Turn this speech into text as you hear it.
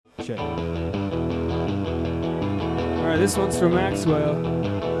it. Alright, this one's from Maxwell,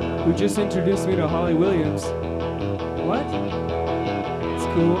 who just introduced me to Holly Williams. What? It's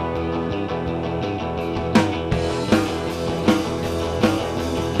cool.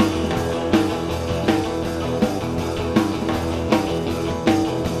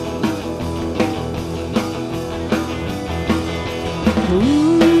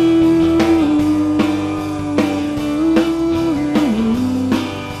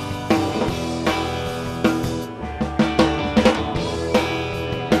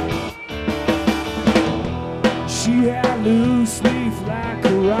 She had loose leaf like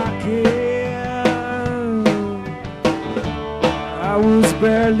a rocket. I was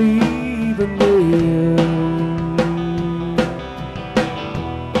barely even there.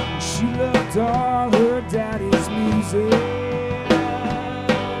 She loved all her daddy's music.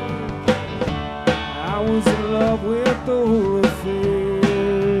 I was in love with the whole affair.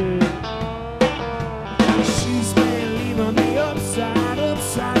 She's been leaving me upside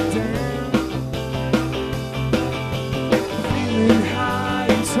down. High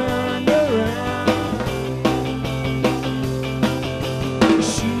and turned around.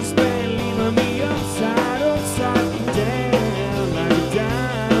 She's been leaving me upside down like a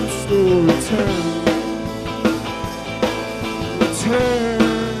dime store return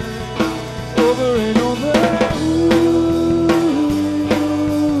over and over.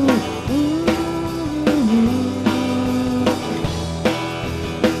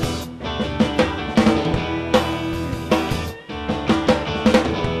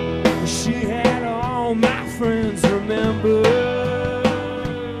 She had all my friends remember.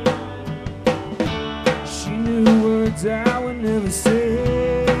 She knew words I would never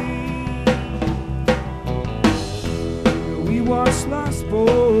say. We watched Lost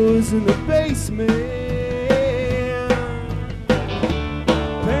Boys in the basement.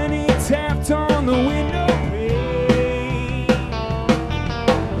 Penny tapped on the window pane.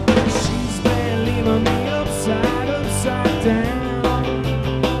 She's been leaving me upside down.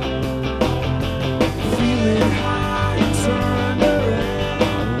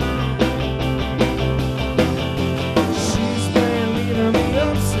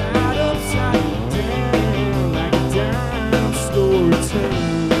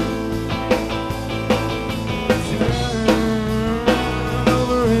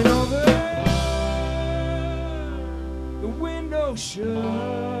 Shut. I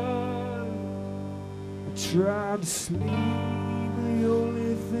tried to sleep, the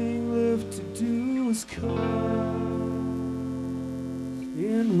only thing left to do was cut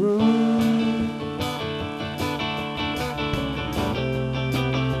and run.